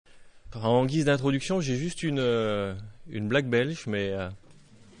En guise d'introduction, j'ai juste une blague belge, mais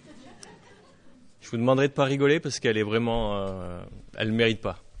je vous demanderai de ne pas rigoler parce qu'elle est vraiment... elle ne mérite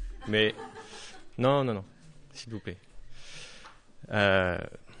pas. Mais non, s'il vous plaît.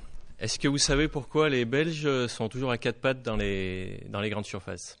 Est-ce que vous savez pourquoi les Belges sont toujours à quatre pattes dans les grandes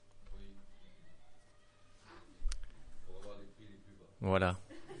surfaces? Voilà.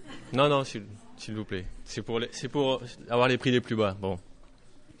 Non, s'il vous plaît. C'est pour avoir les prix les plus bas. Bon.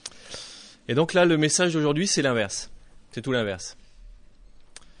 Et donc là, le message d'aujourd'hui, c'est l'inverse. C'est tout l'inverse.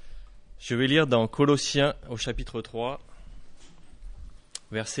 Je vais lire dans Colossiens au chapitre 3,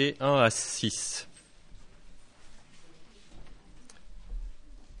 versets 1 à 6.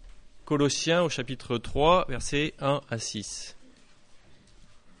 Colossiens au chapitre 3, versets 1 à 6.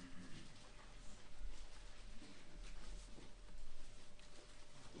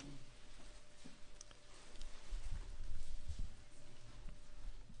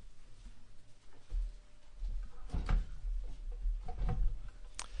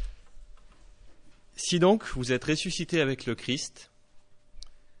 Si donc vous êtes ressuscité avec le Christ,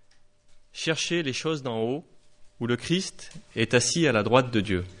 cherchez les choses d'en haut, où le Christ est assis à la droite de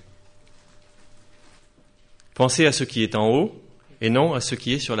Dieu. Pensez à ce qui est en haut, et non à ce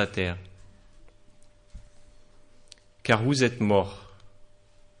qui est sur la terre. Car vous êtes morts,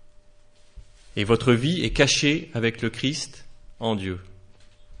 et votre vie est cachée avec le Christ en Dieu.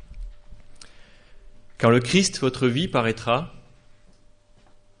 Quand le Christ, votre vie, paraîtra,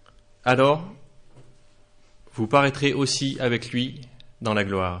 alors vous paraîtrez aussi avec lui dans la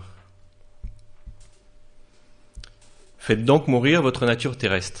gloire. Faites donc mourir votre nature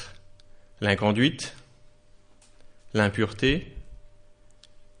terrestre, l'inconduite, l'impureté,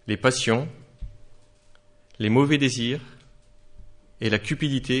 les passions, les mauvais désirs et la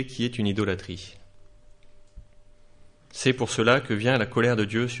cupidité qui est une idolâtrie. C'est pour cela que vient la colère de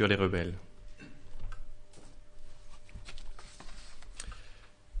Dieu sur les rebelles.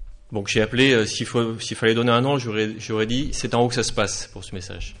 Donc j'ai appelé, s'il fallait donner un nom, j'aurais dit, c'est en haut que ça se passe pour ce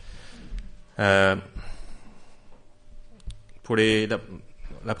message. Pour la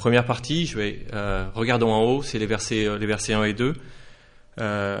première partie, regardons en haut, c'est les versets 1 et 2.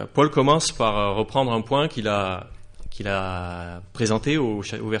 Paul commence par reprendre un point qu'il a présenté au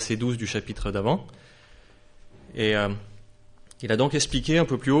verset 12 du chapitre d'avant. Et il a donc expliqué un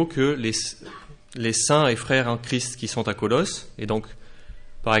peu plus haut que les saints et frères en Christ qui sont à Colosse, et donc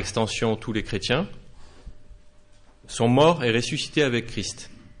par extension tous les chrétiens, sont morts et ressuscités avec Christ.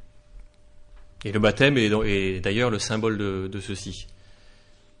 Et le baptême est d'ailleurs le symbole de ceci.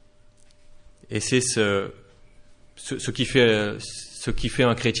 Et c'est ce qui fait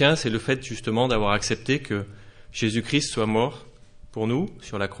un chrétien, c'est le fait justement d'avoir accepté que Jésus-Christ soit mort pour nous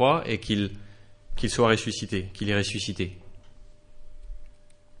sur la croix et qu'il soit ressuscité, qu'il est ressuscité.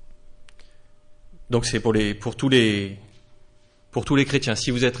 Donc c'est pour tous les chrétiens.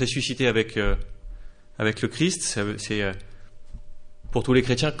 Si vous êtes ressuscité avec le Christ, c'est pour tous les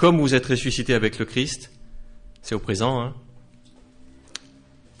chrétiens, comme vous êtes ressuscité avec le Christ, c'est au présent, hein.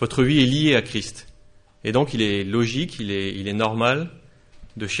 Votre vie est liée à Christ. Et donc il est logique, il est normal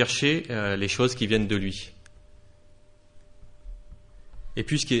de chercher les choses qui viennent de lui. Et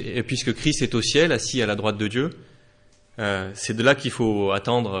puisque Christ est au ciel, assis à la droite de Dieu, c'est de là qu'il faut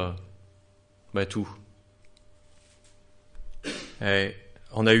attendre tout. Et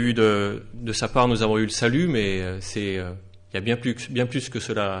on a eu de sa part, nous avons eu le salut, mais il y a bien plus que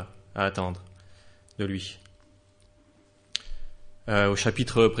cela à attendre de lui. Au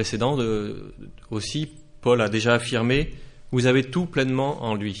chapitre précédent aussi, Paul a déjà affirmé « Vous avez tout pleinement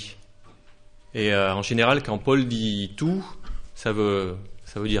en lui ». Et en général, quand Paul dit « tout », ça veut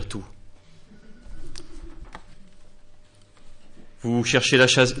dire tout. Vous cherchez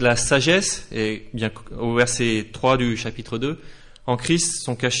la sagesse, et bien au verset 3 du chapitre 2, en Christ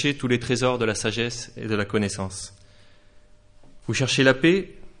sont cachés tous les trésors de la sagesse et de la connaissance. Vous cherchez la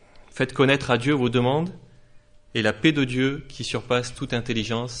paix, faites connaître à Dieu vos demandes, et la paix de Dieu, qui surpasse toute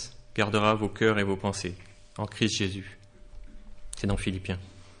intelligence, gardera vos cœurs et vos pensées, en Christ Jésus. C'est dans Philippiens.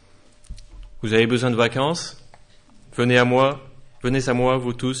 Vous avez besoin de vacances? Venez à moi,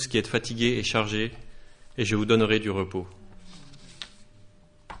 vous tous qui êtes fatigués et chargés, et je vous donnerai du repos.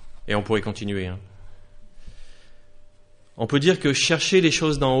 Et on pourrait continuer, hein. On peut dire que chercher les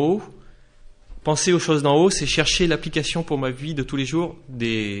choses d'en haut, penser aux choses d'en haut, c'est chercher l'application pour ma vie de tous les jours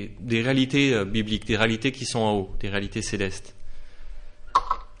des réalités bibliques, des réalités qui sont en haut, des réalités célestes.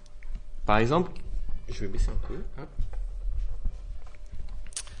 Par exemple, je vais baisser un peu.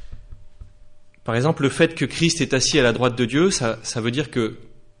 Par exemple, le fait que Christ est assis à la droite de Dieu, ça veut dire que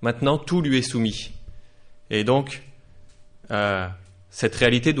maintenant tout lui est soumis. Et donc, cette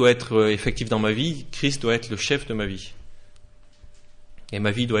réalité doit être effective dans ma vie. Christ doit être le chef de ma vie. Et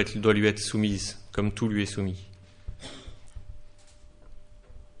ma vie doit lui être soumise, comme tout lui est soumis.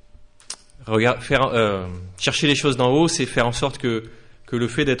 Chercher les choses d'en haut, c'est faire en sorte que le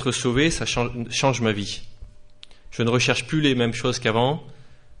fait d'être sauvé, ça change ma vie. Je ne recherche plus les mêmes choses qu'avant,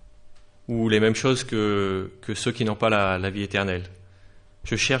 ou les mêmes choses que ceux qui n'ont pas la vie éternelle.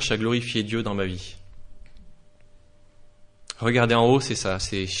 Je cherche à glorifier Dieu dans ma vie. Regarder en haut, c'est ça,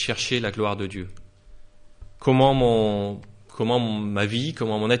 c'est chercher la gloire de Dieu. Comment ma vie,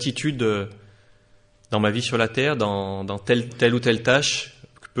 comment mon attitude dans ma vie sur la terre, dans telle ou telle tâche,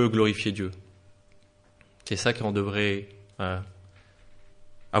 peut glorifier Dieu. C'est ça qu'on devrait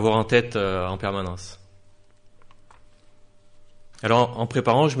avoir en tête en permanence. Alors, en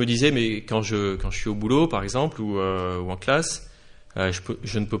préparant, je me disais, mais quand je suis au boulot, par exemple, ou en classe,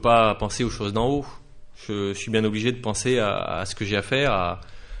 je ne peux pas penser aux choses d'en haut. Je suis bien obligé de penser à ce que j'ai à faire, à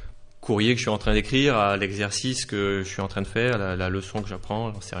courrier que je suis en train d'écrire, à l'exercice que je suis en train de faire, la leçon que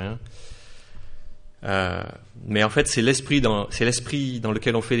j'apprends, j'en sais rien. Mais en fait, c'est l'esprit dans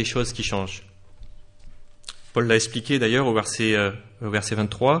lequel on fait les choses qui change. Paul l'a expliqué d'ailleurs au verset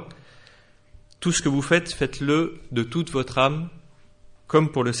 23. Tout ce que vous faites, faites-le de toute votre âme,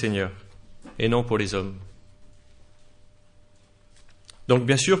 comme pour le Seigneur, et non pour les hommes. Donc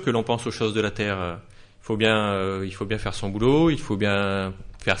bien sûr que l'on pense aux choses de la terre. Il faut bien faire son boulot, il faut bien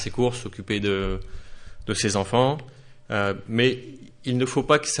faire ses courses, s'occuper de ses enfants, mais il ne faut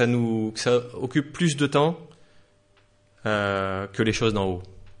pas que ça occupe plus de temps que les choses d'en haut,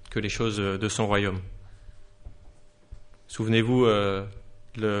 que les choses de son royaume. Souvenez-vous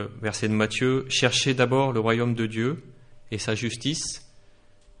le verset de Matthieu, « Cherchez d'abord le royaume de Dieu et sa justice,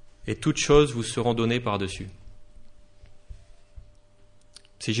 et toutes choses vous seront données par-dessus. »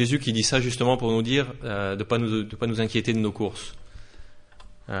 C'est Jésus qui dit ça justement pour nous dire de pas nous inquiéter de nos courses.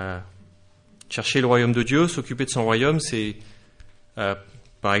 Chercher le royaume de Dieu, s'occuper de son royaume, c'est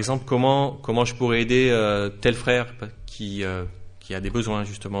par exemple comment je pourrais aider tel frère qui a des besoins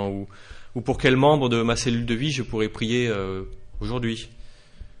justement, ou pour quel membre de ma cellule de vie je pourrais prier aujourd'hui,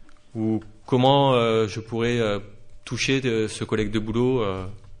 ou comment je pourrais toucher ce collègue de boulot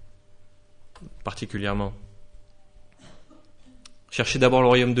particulièrement. Chercher d'abord le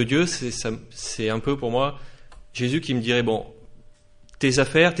royaume de Dieu, c'est un peu pour moi Jésus qui me dirait, bon, tes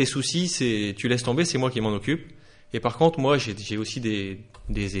affaires, tes soucis, tu laisses tomber, c'est moi qui m'en occupe. Et par contre, moi, j'ai aussi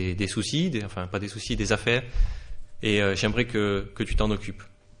des soucis, enfin pas des soucis, des affaires, et j'aimerais que tu t'en occupes.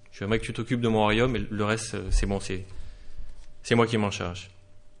 J'aimerais que tu t'occupes de mon royaume, et le reste, c'est bon, c'est moi qui m'en charge.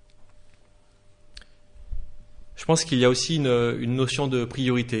 Je pense qu'il y a aussi une notion de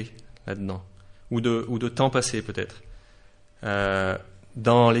priorité là-dedans, ou de temps passé peut-être.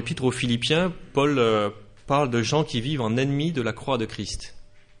 Dans l'épître aux Philippiens, Paul parle de gens qui vivent en ennemis de la croix de Christ.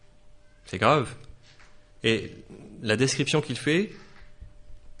 C'est grave. Et la description qu'il fait,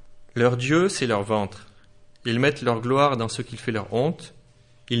 leur Dieu, c'est leur ventre. Ils mettent leur gloire dans ce qui fait leur honte.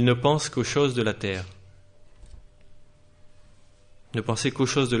 Ils ne pensent qu'aux choses de la terre. Ne penser qu'aux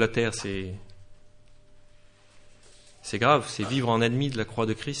choses de la terre, c'est grave. C'est vivre en ennemi de la croix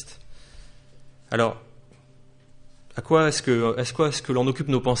de Christ. Alors, à quoi est-ce que l'on occupe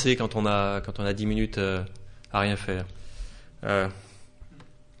nos pensées quand on a 10 minutes à rien faire?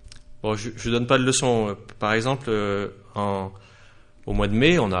 Bon, je donne pas de leçon. Par exemple, au mois de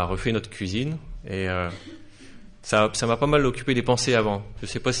mai, on a refait notre cuisine et ça m'a pas mal occupé les pensées avant. Je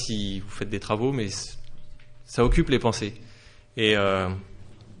sais pas si vous faites des travaux, mais ça occupe les pensées. Et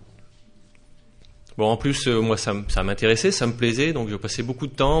bon, en plus, moi, ça m'intéressait, ça me plaisait, donc je passais beaucoup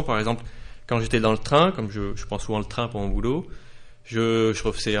de temps. Par exemple, quand j'étais dans le train, comme je prends souvent le train pour mon boulot, je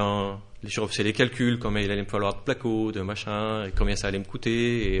refaisais les calculs, combien il allait me falloir de placo, de machin, et combien ça allait me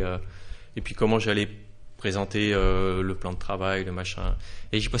coûter, et puis comment j'allais présenter le plan de travail, le machin.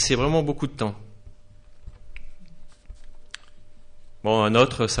 Et j'y passais vraiment beaucoup de temps. Bon, un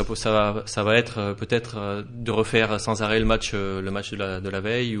autre, ça va être peut-être de refaire sans arrêt le match de la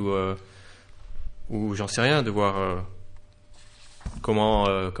veille, ou j'en sais rien, de voir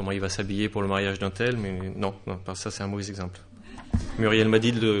comment il va s'habiller pour le mariage d'un tel, mais non, ça c'est un mauvais exemple. Muriel m'a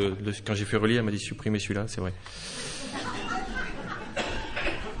dit, quand j'ai fait relire, elle m'a dit supprimer celui-là, c'est vrai.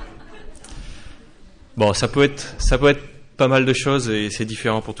 Bon, ça peut être pas mal de choses et c'est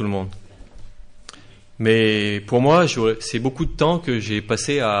différent pour tout le monde. Mais pour moi, c'est beaucoup de temps que j'ai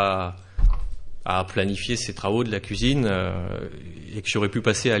passé à planifier ces travaux de la cuisine et que j'aurais pu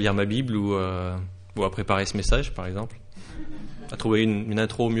passer à lire ma Bible ou à préparer ce message, par exemple. À trouver une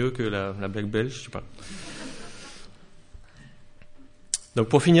intro mieux que la blague belge, je sais pas. Donc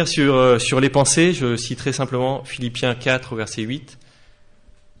pour finir sur les pensées, je citerai simplement Philippiens 4, verset 8.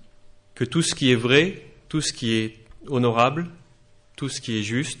 que tout ce qui est vrai, tout ce qui est honorable, tout ce qui est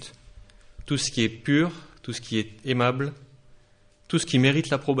juste, tout ce qui est pur, tout ce qui est aimable, tout ce qui mérite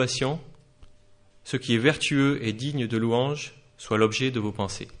l'approbation, ce qui est vertueux et digne de louange, soit l'objet de vos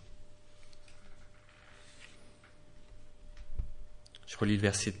pensées. Je relis le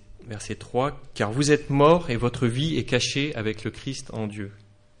verset 3. « Car vous êtes morts et votre vie est cachée avec le Christ en Dieu.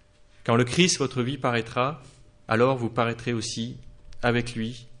 Quand le Christ, votre vie, paraîtra, alors vous paraîtrez aussi avec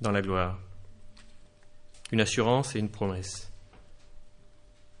lui dans la gloire. » Une assurance et une promesse.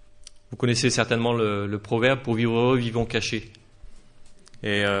 Vous connaissez certainement le proverbe « Pour vivre heureux, vivons cachés ».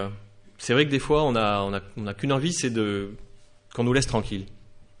 Et c'est vrai que des fois, on a qu'une envie, c'est qu'on nous laisse tranquille.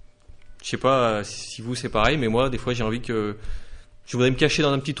 Je sais pas si vous c'est pareil, mais moi, des fois, j'ai envie que je voudrais me cacher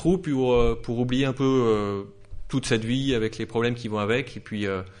dans un petit trou pour oublier un peu toute cette vie avec les problèmes qui vont avec, et puis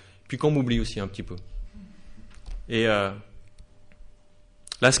qu'on m'oublie aussi un petit peu. Et là,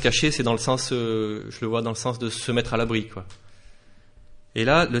 se cacher, c'est dans le sens, je le vois dans le sens de se mettre à l'abri, quoi. Et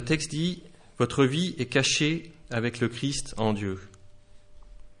là, le texte dit « Votre vie est cachée avec le Christ en Dieu ».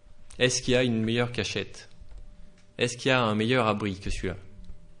 Est-ce qu'il y a une meilleure cachette? Est-ce qu'il y a un meilleur abri que celui-là?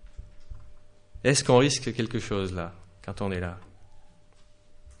 Est-ce qu'on risque quelque chose là, quand on est là?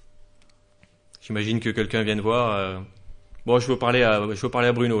 J'imagine que quelqu'un vienne voir. Bon, je veux parler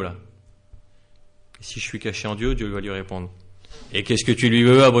à Bruno là. Et si je suis caché en Dieu, Dieu va lui répondre. Et qu'est-ce que tu lui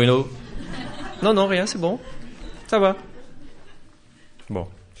veux à Bruno? Non, rien, c'est bon. Ça va. Bon,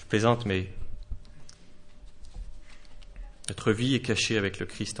 je plaisante, mais notre vie est cachée avec le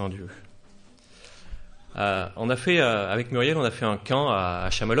Christ en Dieu. On a fait, avec Muriel, on a fait un camp à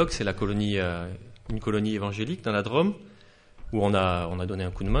Chamallox, c'est une colonie évangélique dans la Drôme, où on a donné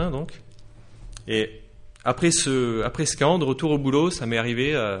un coup de main, donc. Et après ce camp, de retour au boulot, ça m'est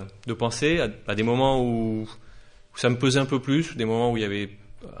arrivé de penser à des moments où ça me pesait un peu plus, des moments où il y avait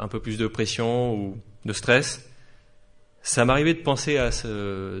un peu plus de pression ou de stress. Ça m'arrivait de penser à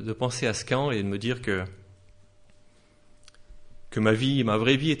ce camp et de me dire que ma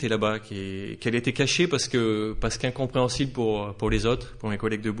vraie vie était là-bas, qu'elle était cachée parce qu'incompréhensible pour les autres, pour mes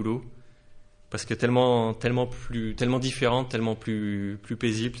collègues de boulot, parce que tellement différente, tellement plus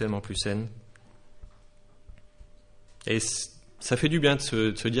paisible, tellement plus saine. Et ça fait du bien de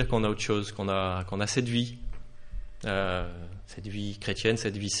se dire qu'on a autre chose, qu'on a cette vie chrétienne,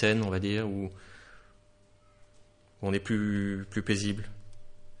 cette vie saine, on va dire, où on est plus paisible.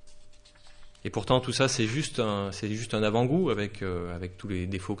 Et pourtant, tout ça, c'est juste un avant-goût avec tous les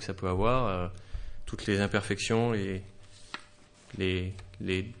défauts que ça peut avoir, toutes les imperfections et les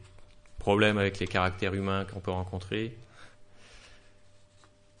problèmes avec les caractères humains qu'on peut rencontrer.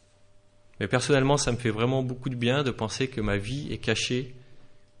 Mais personnellement, ça me fait vraiment beaucoup de bien de penser que ma vie est cachée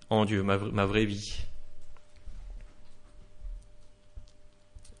en Dieu, ma vraie vie.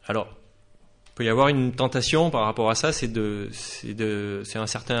 Alors, il peut y avoir une tentation par rapport à ça, c'est un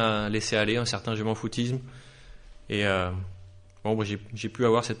certain laisser-aller, un certain je m'en foutisme. Et moi, j'ai pu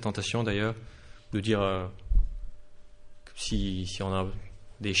avoir cette tentation d'ailleurs de dire si on a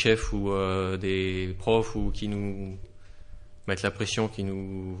des chefs ou des profs ou qui nous mettent la pression, qui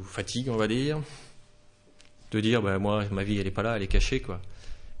nous fatigue, on va dire, de dire moi ma vie elle est pas là, elle est cachée, quoi.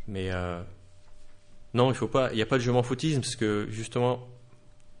 Mais non, il n'y a pas de je m'en foutisme, parce que justement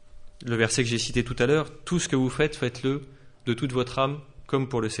le verset que j'ai cité tout à l'heure, tout ce que vous faites, faites-le de toute votre âme comme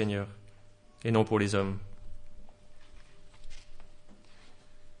pour le Seigneur et non pour les hommes.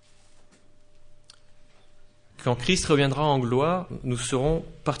 Quand Christ reviendra en gloire, nous serons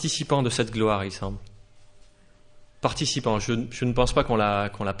participants de cette gloire, il semble. Participants. Je ne pense pas qu'on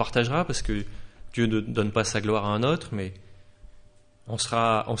la partagera, parce que Dieu ne donne pas sa gloire à un autre, mais on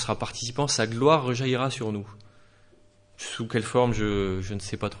sera participants, sa gloire rejaillira sur nous. Sous quelle forme, je ne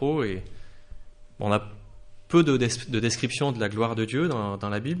sais pas trop. Et on a peu de descriptions de la gloire de Dieu dans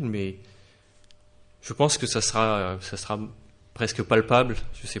la Bible, mais je pense que ça sera presque palpable,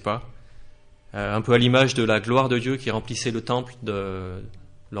 je ne sais pas. Un peu à l'image de la gloire de Dieu qui remplissait le temple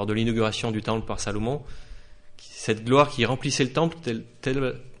lors de l'inauguration du temple par Salomon. Cette gloire qui remplissait le temple telle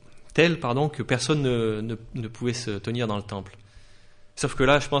que personne ne pouvait se tenir dans le temple. Sauf que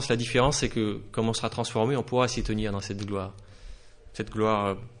là, je pense que la différence, c'est que comme on sera transformé, on pourra s'y tenir dans cette gloire. Cette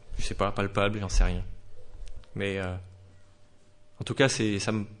gloire, je ne sais pas, palpable, j'en sais rien. Mais en tout cas, je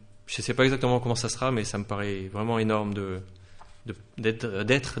ne sais pas exactement comment ça sera, mais ça me paraît vraiment énorme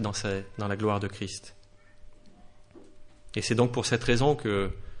d'être dans la gloire de Christ. Et c'est donc pour cette raison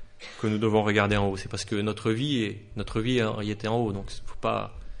que nous devons regarder en haut. C'est parce que notre vie y était en haut. Donc c'est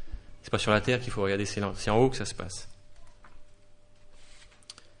pas sur la terre qu'il faut regarder, c'est en haut que ça se passe.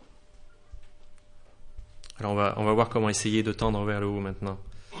 Alors on va voir comment essayer de tendre vers le haut maintenant.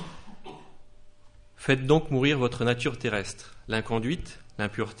 Faites donc mourir votre nature terrestre, l'inconduite,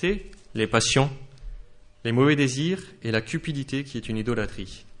 l'impureté, les passions, les mauvais désirs et la cupidité qui est une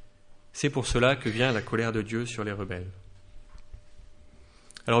idolâtrie. C'est pour cela que vient la colère de Dieu sur les rebelles.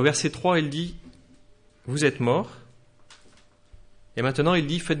 Alors verset 3, il dit « Vous êtes morts ». Et maintenant il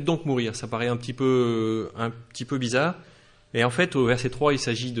dit « Faites donc mourir ». Ça paraît un petit peu bizarre. Et en fait, au verset 3, il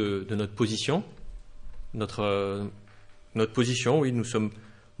s'agit de notre position. Notre position, oui, nous sommes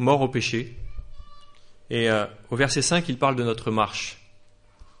morts au péché. Et au verset 5, il parle de notre marche.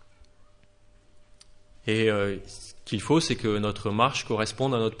 Et ce qu'il faut, c'est que notre marche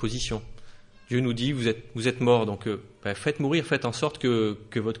corresponde à notre position. Dieu nous dit, vous êtes morts, donc faites mourir, faites en sorte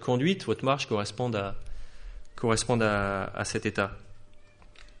que votre conduite, votre marche corresponde à cet état.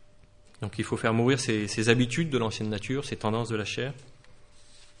 Donc il faut faire mourir ces habitudes de l'ancienne nature, ces tendances de la chair.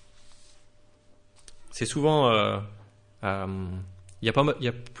 C'est souvent... il y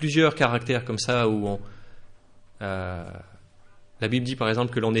a plusieurs caractères comme ça où la Bible dit par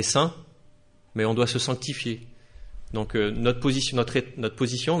exemple que l'on est saint, mais on doit se sanctifier. Donc notre position,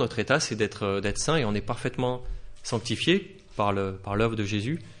 notre état, c'est d'être saint et on est parfaitement sanctifié par l'œuvre de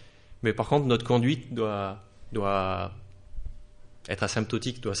Jésus. Mais par contre, notre conduite doit être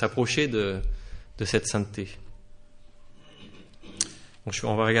asymptotique, doit s'approcher de cette sainteté. Donc,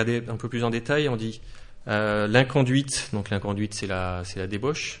 on va regarder un peu plus en détail. On dit l'inconduite. Donc l'inconduite, c'est la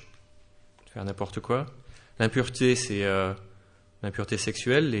débauche, faire n'importe quoi. L'impureté, c'est l'impureté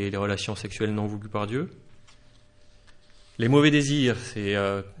sexuelle, les relations sexuelles non voulues par Dieu. Les mauvais désirs, c'est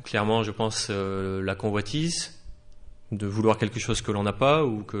clairement, je pense, la convoitise, de vouloir quelque chose que l'on n'a pas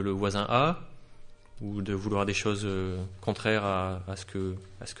ou que le voisin a, ou de vouloir des choses contraires à ce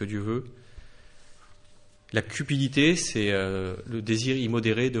que Dieu veut. La cupidité, c'est le désir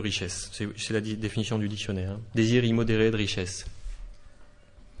immodéré de richesse. C'est la définition du dictionnaire. Désir immodéré de richesse.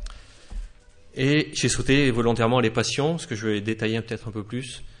 Et j'ai sauté volontairement les passions, ce que je vais détailler peut-être un peu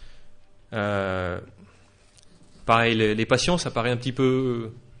plus. Pareil, les passions, ça paraît un petit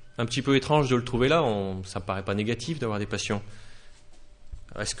peu étrange de le trouver là. Ça ne paraît pas négatif d'avoir des passions.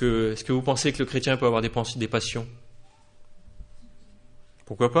 Est-ce que vous pensez que le chrétien peut avoir des passions ?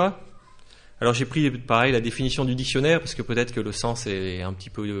 Pourquoi pas ? Alors j'ai pris pareil la définition du dictionnaire parce que peut-être que le sens est un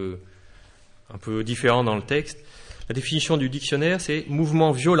peu différent dans le texte. La définition du dictionnaire, c'est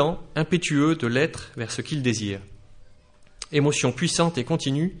mouvement violent, impétueux de l'être vers ce qu'il désire. Émotion puissante et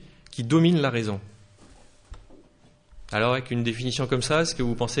continue qui domine la raison. Alors avec une définition comme ça, est-ce que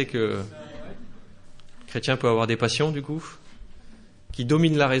vous pensez que le chrétien peut avoir des passions du coup ? Qui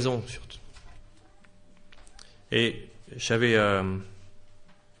domine la raison, surtout. Et j'avais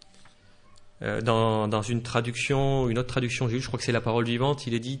dans une autre traduction, je crois que c'est la Parole vivante,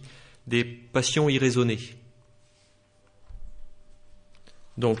 il est dit des passions irraisonnées.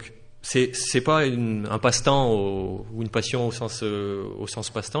 Donc, c'est pas un passe-temps ou une passion au sens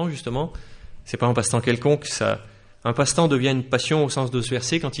passe-temps justement. C'est pas un passe-temps quelconque. Un passe-temps devient une passion au sens de ce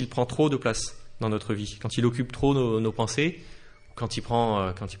verset quand il prend trop de place dans notre vie, quand il occupe trop nos pensées. Quand il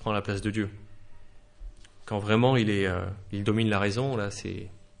prend la place de Dieu, quand vraiment il domine la raison, là c'est.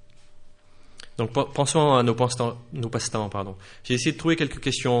 Donc pensons à nos passe-temps, pardon. J'ai essayé de trouver quelques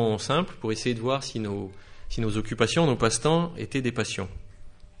questions simples pour essayer de voir si nos occupations, nos passe-temps étaient des passions.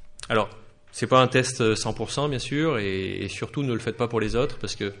 Alors, c'est pas un test 100% bien sûr, et surtout ne le faites pas pour les autres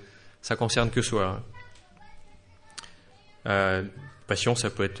parce que ça concerne que soi. Passion, ça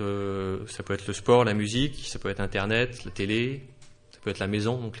peut être le sport, la musique, ça peut être Internet, la télé. Ça peut être la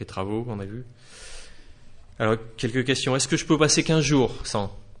maison, donc les travaux qu'on a vus. Alors, quelques questions. Est-ce que je peux passer 15 jours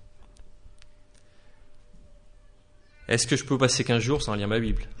sans ? Est-ce que je peux passer 15 jours sans lire ma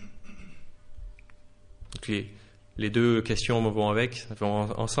Bible ? Donc les deux questions vont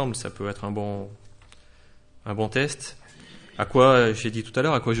ensemble. Ça peut être un bon test. À quoi, j'ai dit tout à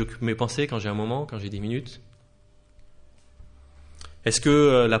l'heure, à quoi j'occupe mes pensées quand j'ai un moment, quand j'ai 10 minutes ? Est-ce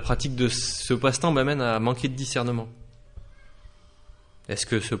que la pratique de ce passe-temps m'amène à manquer de discernement ? Est-ce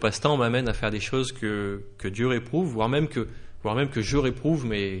que ce passe-temps m'amène à faire des choses que Dieu réprouve, voire même que je réprouve,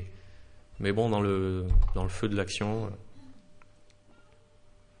 mais bon, dans le feu de l'action.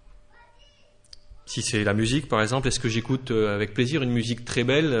 Si c'est la musique, par exemple, est-ce que j'écoute avec plaisir une musique très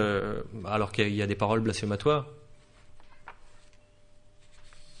belle alors qu'il y a des paroles blasphématoires ?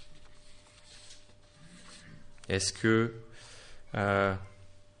 Est-ce que,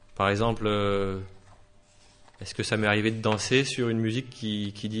 par exemple, est-ce que ça m'est arrivé de danser sur une musique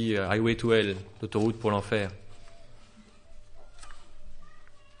qui dit Highway to Hell, l'autoroute pour l'enfer ?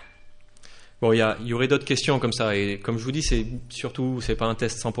 Bon, il y aurait d'autres questions comme ça, et comme je vous dis, c'est pas un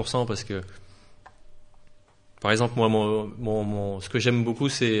test 100% parce que Par exemple, moi, ce que j'aime beaucoup,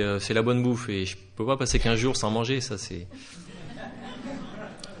 c'est la bonne bouffe. Et je peux pas passer 15 jours sans manger, ça c'est...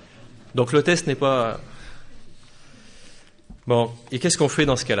 Donc le test n'est pas... Bon, et qu'est-ce qu'on fait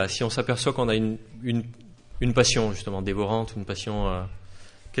dans ce cas-là? Si on s'aperçoit qu'on a une passion, justement, dévorante, une passion...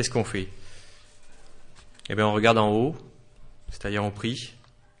 qu'est-ce qu'on fait? Eh bien, on regarde en haut, c'est-à-dire on prie.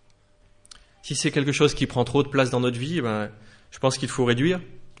 Si c'est quelque chose qui prend trop de place dans notre vie, eh bien, je pense qu'il faut réduire,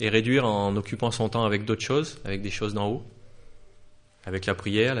 et réduire en occupant son temps avec d'autres choses, avec des choses d'en haut, avec la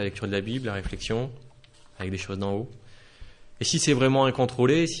prière, la lecture de la Bible, la réflexion, avec des choses d'en haut. Et si c'est vraiment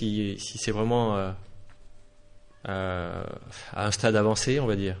incontrôlé, si c'est vraiment à un stade avancé, on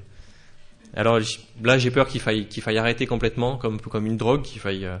va dire, alors là j'ai peur qu'il faille arrêter complètement, comme une drogue, qu'il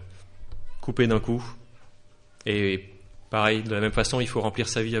faille couper d'un coup. Et pareil, de la même façon, il faut remplir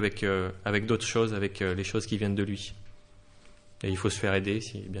sa vie avec d'autres choses, avec les choses qui viennent de lui. Et il faut se faire aider,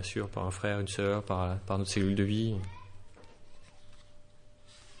 bien sûr, par un frère, une sœur, par notre cellule de vie.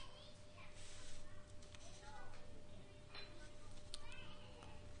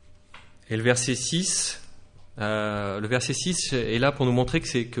 Et le verset 6 est là pour nous montrer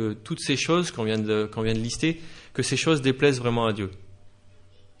que toutes ces choses qu'on vient de lister, que ces choses déplaisent vraiment à Dieu.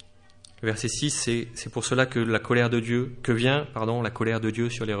 Le verset 6, c'est pour cela que la colère de Dieu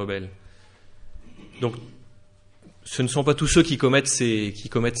sur les rebelles. Donc, ce ne sont pas tous ceux qui commettent ces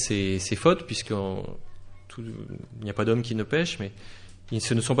fautes, puisqu'il n'y a pas d'homme qui ne pêche, mais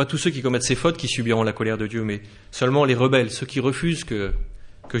ce ne sont pas tous ceux qui commettent ces fautes qui subiront la colère de Dieu, mais seulement les rebelles, ceux qui refusent que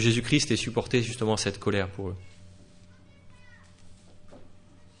Jésus-Christ ait supporté justement cette colère pour eux.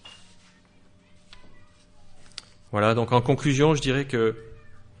 Voilà, donc en conclusion, je dirais que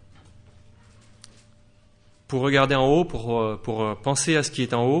pour regarder en haut, pour penser à ce qui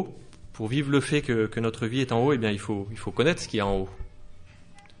est en haut, pour vivre le fait que notre vie est en haut, eh bien il faut connaître ce qui est en haut.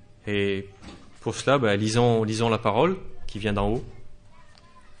 Et pour cela, lisons la parole qui vient d'en haut.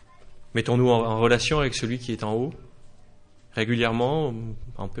 Mettons-nous en relation avec celui qui est en haut, régulièrement,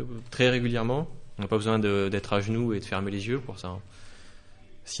 très régulièrement. On n'a pas besoin d'être à genoux et de fermer les yeux pour ça.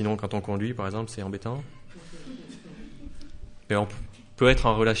 Sinon, quand on conduit, par exemple, c'est embêtant. Mais on peut être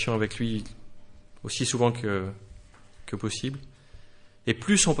en relation avec lui aussi souvent que possible. Et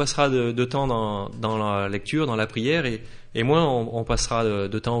plus on passera de temps dans la lecture, dans la prière, et moins on passera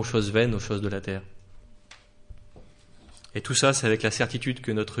de temps aux choses vaines, aux choses de la terre. Et tout ça, c'est avec la certitude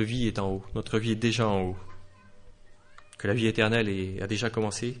que notre vie est en haut. Notre vie est déjà en haut. Que la vie éternelle a déjà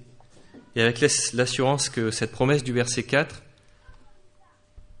commencé. Et avec l'assurance que cette promesse du verset 4,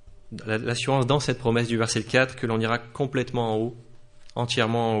 l'assurance dans cette promesse du verset 4, que l'on ira complètement en haut,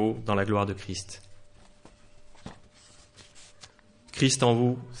 entièrement en haut, dans la gloire de Christ. Christ en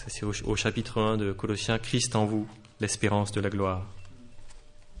vous, ça c'est au chapitre 1 de Colossiens, Christ en vous, l'espérance de la gloire.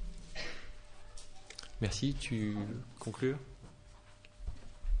 Merci, tu conclures?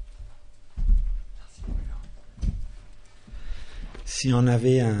 Si on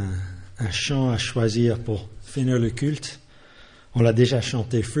avait un chant à choisir pour finir le culte, on l'a déjà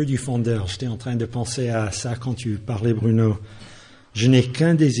chanté, Feu du fondeur. J'étais en train de penser à ça quand tu parlais, Bruno. Je n'ai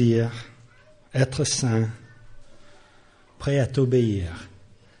qu'un désir, être saint, prêt à t'obéir.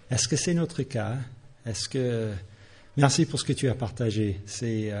 Est-ce que c'est notre cas? Merci pour ce que tu as partagé.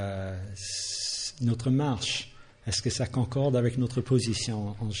 C'est notre marche. Est-ce que ça concorde avec notre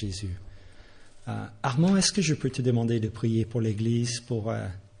position en Jésus? Armand, est-ce que je peux te demander de prier pour l'Église, pour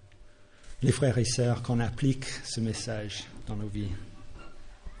les frères et sœurs, qu'on applique ce message dans nos vies?